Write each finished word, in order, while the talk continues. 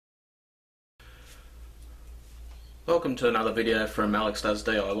Welcome to another video from Alex Does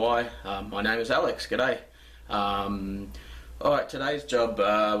DIY. My name is Alex. G'day. Alright, today's job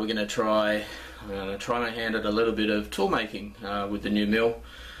I'm going to try my hand at a little bit of tool making with the new mill.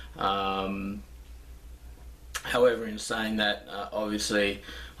 However, in saying that, obviously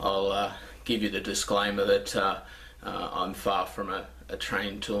I'll give you the disclaimer that I'm far from a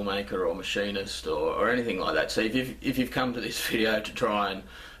trained tool maker or machinist or anything like that. So if you've come to this video to try and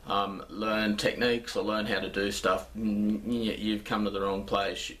learn techniques or learn how to do stuff, you've come to the wrong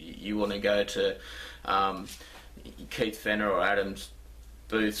place. You want to go to Keith Fenner or Adam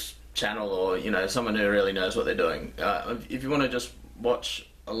Booth's channel, or someone who really knows what they're doing. If you want to just watch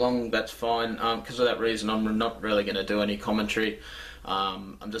along, that's fine. Because of that reason, I'm not really going to do any commentary.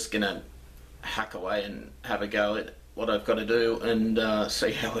 I'm just going to hack away and have a go at what I've got to do and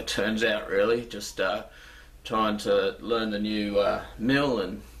see how it turns out, really. Just trying to learn the new mill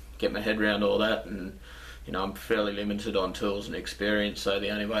and get my head around all that, and I'm fairly limited on tools and experience, so the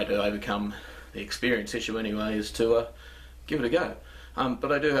only way to overcome the experience issue anyway is to give it a go.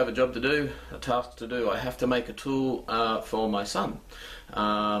 But I do have a job to do, a task to do. I have to make a tool for my son.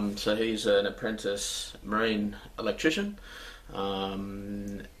 So he's an apprentice marine electrician,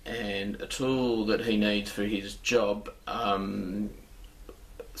 and a tool that he needs for his job,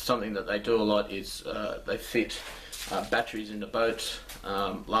 something that they do a lot is they fit batteries into boats,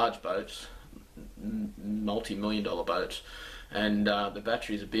 large boats, multi-million dollar boats, and the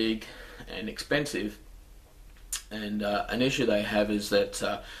batteries are big and expensive, and an issue they have is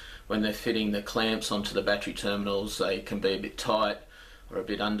that when they're fitting the clamps onto the battery terminals, they can be a bit tight or a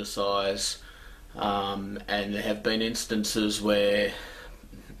bit undersized, and there have been instances where,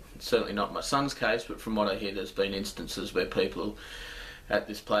 certainly not my son's case, but from what I hear, there's been instances where people at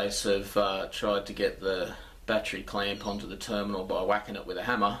this place have tried to get the battery clamp onto the terminal by whacking it with a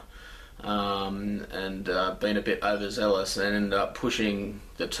hammer, and been a bit overzealous and ended up pushing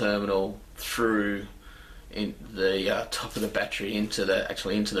the terminal through in the top of the battery into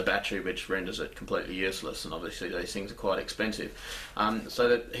the battery, which renders it completely useless. And obviously these things are quite expensive, so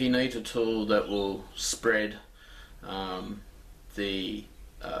that he needs a tool that will spread the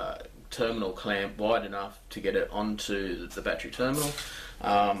terminal clamp wide enough to get it onto the battery terminal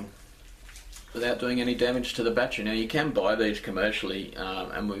without doing any damage to the battery. Now, you can buy these commercially,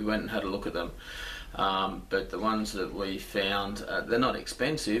 and we went and had a look at them, but the ones that we found, they're not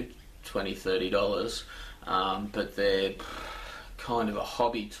expensive, $20–30, but they're kind of a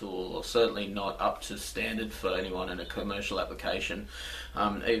hobby tool, or certainly not up to standard for anyone in a commercial application,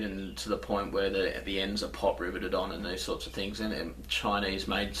 even to the point where the ends are pop riveted on and these sorts of things, and Chinese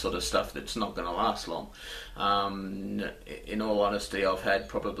made sort of stuff that's not going to last long. In all honesty, I've had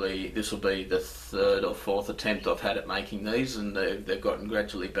probably, this will be the third or fourth attempt I've had at making these, and they've gotten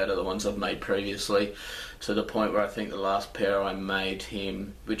gradually better, the ones I've made previously, to the point where I think the last pair I made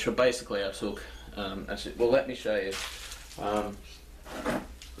him, which were basically I took, well, let me show you.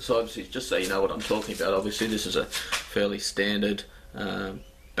 So obviously, just so you know what I'm talking about, obviously this is a fairly standard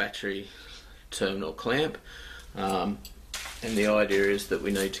battery terminal clamp, and the idea is that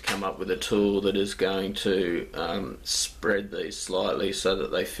we need to come up with a tool that is going to spread these slightly so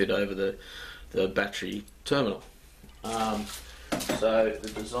that they fit over the battery terminal. So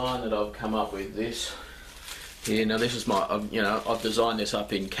the design that I've come up with this here, now this is my, I've designed this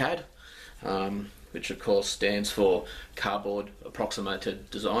up in CAD, which of course stands for Cardboard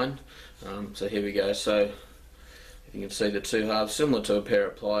Approximated Design. So here we go. So you can see the two halves, similar to a pair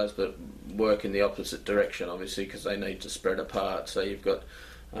of pliers, but work in the opposite direction, obviously, because they need to spread apart. So you've got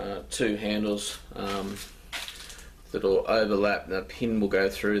two handles that will overlap, and a pin will go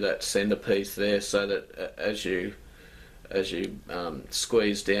through that center piece there, so that as you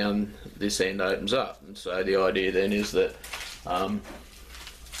squeeze down, this end opens up. And so the idea then is that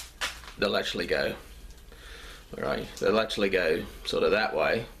they'll actually go, they'll actually go sort of that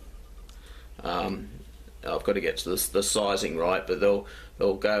way. I've got to get to the sizing right, but they'll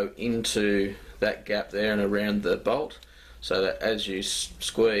go into that gap there and around the bolt, so that as you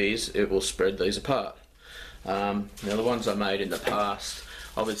squeeze, it will spread these apart. Now, the ones I made in the past,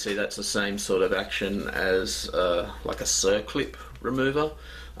 obviously that's the same sort of action as like a circlip remover.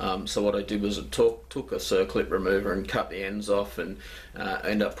 So what I did was I took a circlip remover and cut the ends off, and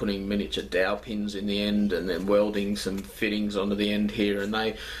end up putting miniature dowel pins in the end, and then welding some fittings onto the end here. And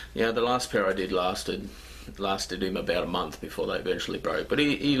they, the last pair I did lasted him about a month before they eventually broke, but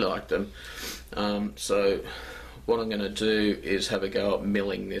he liked them. So what I'm going to do is have a go at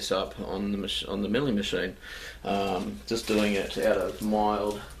milling this up on the milling machine. Just doing it out of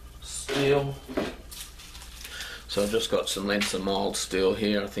mild steel. So I've just got some lengths of mild steel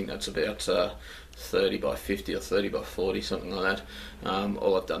here. I think that's about 30 by 50 or 30 by 40, something like that.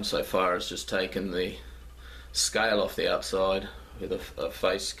 All I've done so far is just taken the scale off the outside with a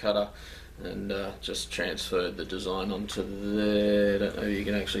face cutter and just transferred the design onto there. I don't know if you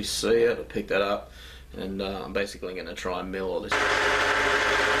can actually see it. I picked that up, and I'm basically going to try and mill all this.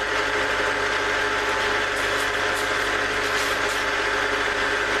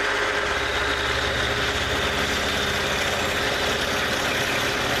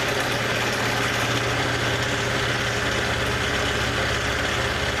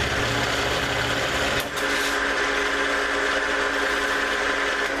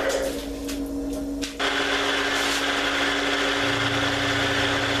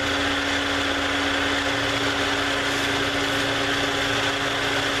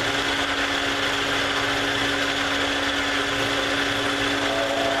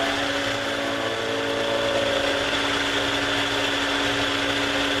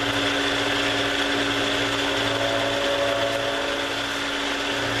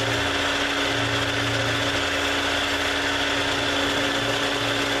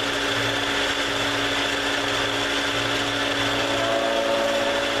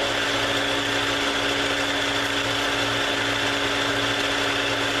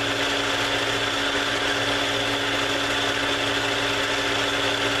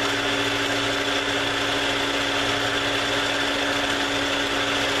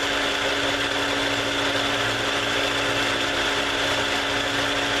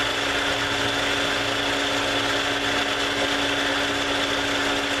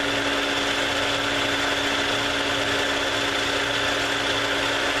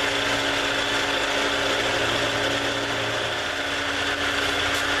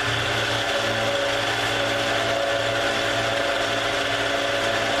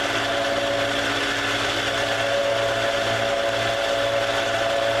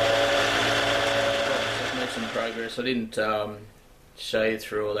 I didn't show you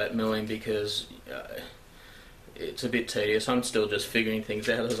through all that milling because it's a bit tedious. I'm still just figuring things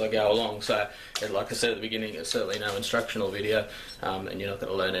out as I go along. So, like I said at the beginning, it's certainly no instructional video, and you're not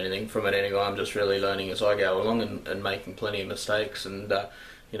going to learn anything from it anyway. I'm just really learning as I go along and making plenty of mistakes. And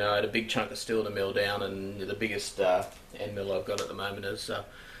you know, I had a big chunk of steel to mill down, and the biggest end mill I've got at the moment is a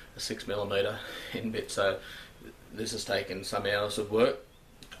 6mm end bit. So this has taken some hours of work.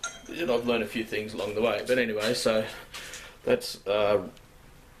 And I've learned a few things along the way, but anyway, so that's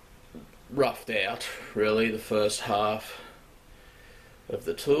roughed out really the first half of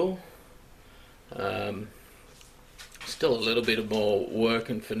the tool. Still a little bit of more work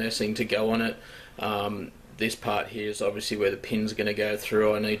and finessing to go on it. This part here is obviously where the pin's going to go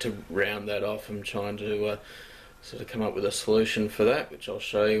through. I need to round that off. I'm trying to sort of come up with a solution for that, which I'll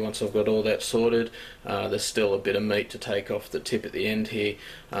show you once I've got all that sorted. There's still a bit of meat to take off the tip at the end here.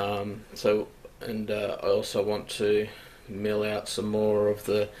 I also want to mill out some more of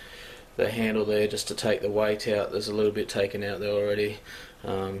the handle there just to take the weight out. There's a little bit taken out there already.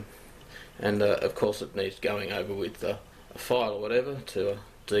 Of course it needs going over with a file or whatever to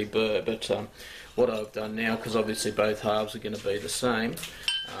deburr. But what I've done now, because obviously both halves are going to be the same,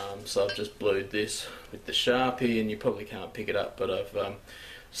 so I've just blued this with the Sharpie, and you probably can't pick it up, but I've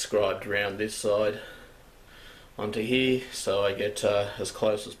scribed around this side onto here so I get as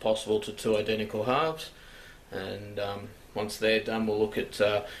close as possible to two identical halves. And once they're done, we'll look at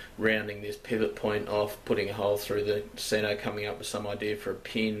rounding this pivot point off, putting a hole through the centre, coming up with some idea for a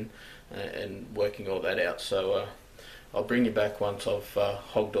pin, and working all that out. So I'll bring you back once I've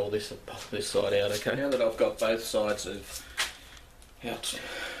hogged all this side out. Okay. Now that I've got both sides of our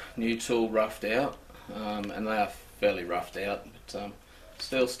new tool roughed out, and they are fairly roughed out, but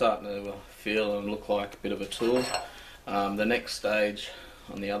still starting to feel and look like a bit of a tool. The next stage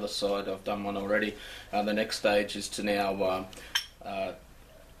on the other side, I've done one already. The next stage is to now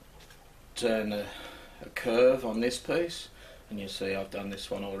turn a curve on this piece, and you see I've done this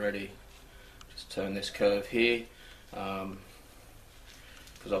one already. Just turn this curve here, because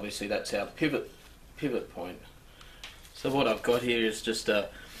obviously that's our pivot point. So what I've got here is just a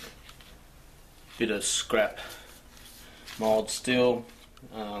bit of scrap mild steel,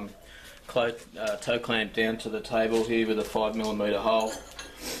 toe clamp down to the table here with a 5mm hole.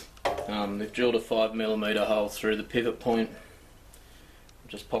 They've drilled a 5mm hole through the pivot point. I'm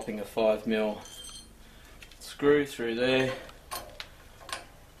just popping a 5mm screw through there.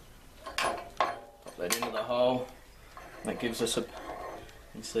 Pop that into the hole. That gives us you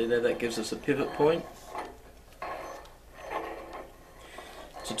see there, that gives us a pivot point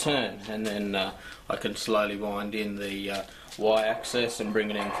to turn, and then I can slowly wind in the Y-axis and bring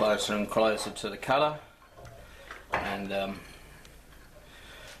it in closer and closer to the cutter, and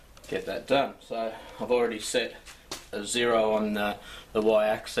get that done. So I've already set a 0 on the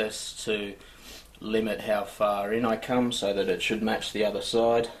y-axis to limit how far in I come so that it should match the other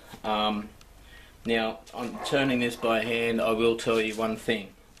side. Now, I'm turning this by hand. I will tell you one thing.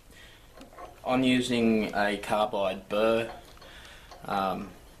 I'm using a carbide burr,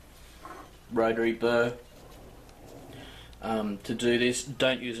 rotary burr. To do this,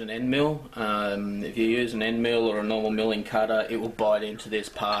 don't use an end mill. If you use an end mill or a normal milling cutter, it will bite into this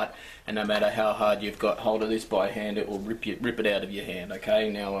part, and no matter how hard you've got hold of this by hand, it will rip it out of your hand. Okay,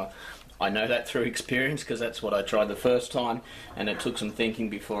 now I know that through experience because that's what I tried the first time, and it took some thinking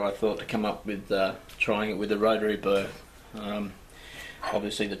before I thought to come up with trying it with a rotary burr.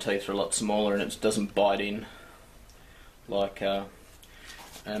 Obviously the teeth are a lot smaller and it doesn't bite in like a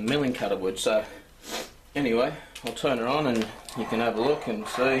milling cutter would. So anyway, I'll turn it on and you can have a look and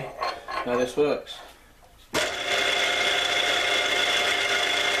see how this works.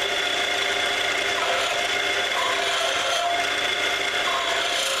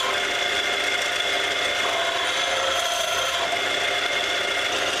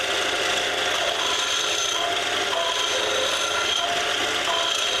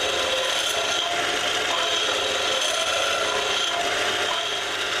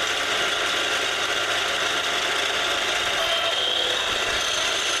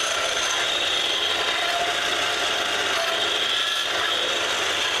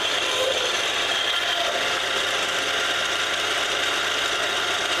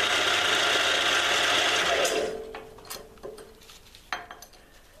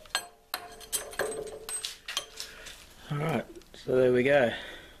 Alright, so there we go.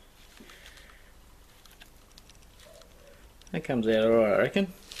 That comes out alright, I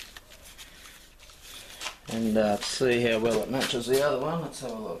reckon. And to see how well it matches the other one, let's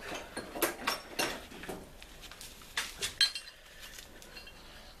have a look.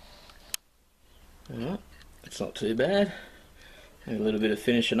 Alright, it's not too bad. Have a little bit of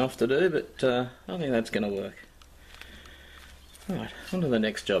finishing off to do, but I think that's going to work. Alright, on to the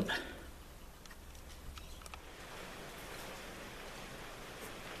next job.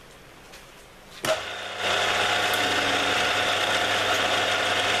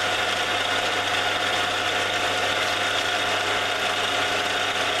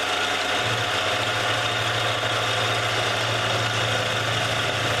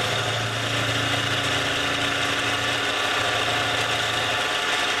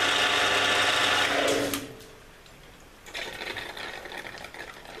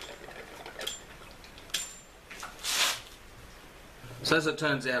 So as it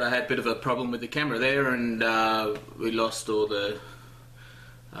turns out, I had a bit of a problem with the camera there, and we lost all the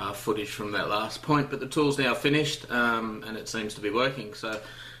footage from that last point, but the tool's now finished and it seems to be working. So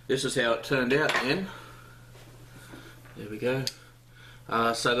this is how it turned out then. There we go.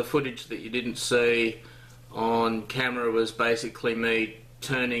 So the footage that you didn't see on camera was basically me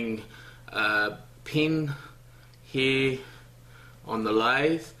turning a pin here on the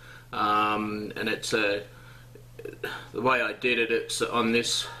lathe, and it's a the way I did it, it's on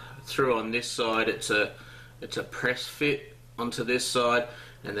this side, it's a press fit onto this side,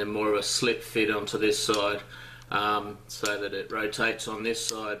 and then more of a slip fit onto this side, so that it rotates on this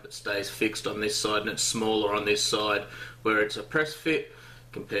side but stays fixed on this side, and it's smaller on this side where it's a press fit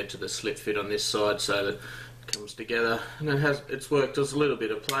compared to the slip fit on this side, so that it comes together. And it's worked. There's a little bit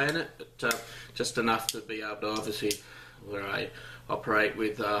of play in it, but just enough to be able to obviously where I operate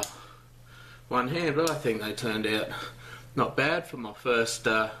with one hand, but I think they turned out not bad for my first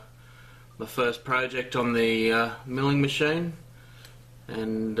project on the milling machine,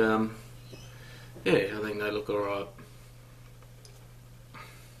 and yeah, I think they look alright.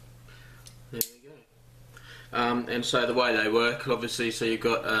 There we go. And so the way they work, obviously, so you've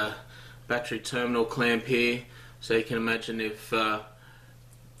got a battery terminal clamp here, so you can imagine if the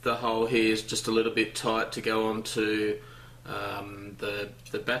hole here is just a little bit tight to go onto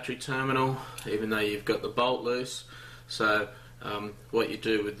the battery terminal, even though you've got the bolt loose. So what you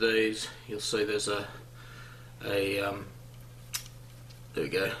do with these, you'll see there's there we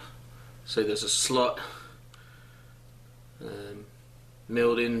go. See there's a slot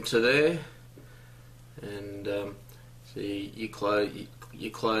milled into there, and so you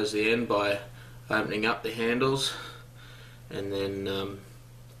close the end by opening up the handles, and then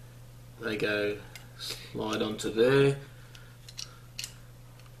they go slide onto there.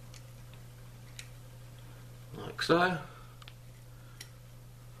 Like so.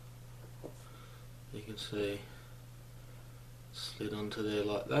 You can see slid onto there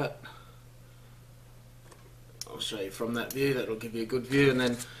like that. I'll show you from that view, that'll give you a good view, and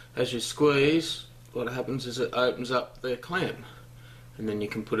then as you squeeze, what happens is it opens up the clamp, and then you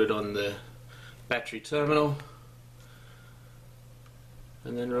can put it on the battery terminal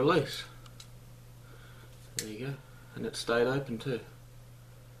and then release. There you go, and it stayed open too.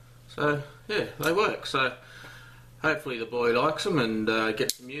 So yeah, they work. So hopefully the boy likes them and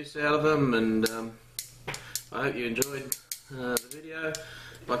gets some use out of them, and I hope you enjoyed the video.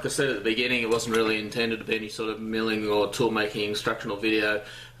 Like I said at the beginning, it wasn't really intended to be any sort of milling or tool making instructional video.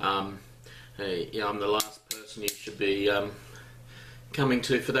 I'm the last person you should be coming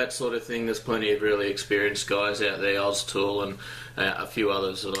to for that sort of thing. There's plenty of really experienced guys out there, Oztool and a few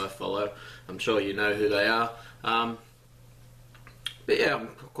others that I follow. I'm sure you know who they are. But yeah, I'm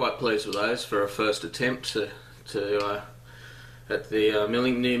quite pleased with those for a first attempt at the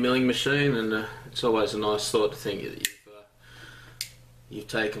new milling machine, and it's always a nice thought to think that you've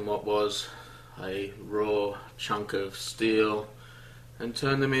taken what was a raw chunk of steel and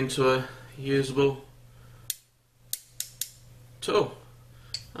turned them into a usable tool.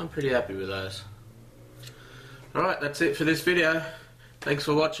 I'm pretty happy with those. Alright, that's it for this video. Thanks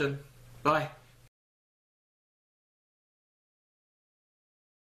for watching. Bye.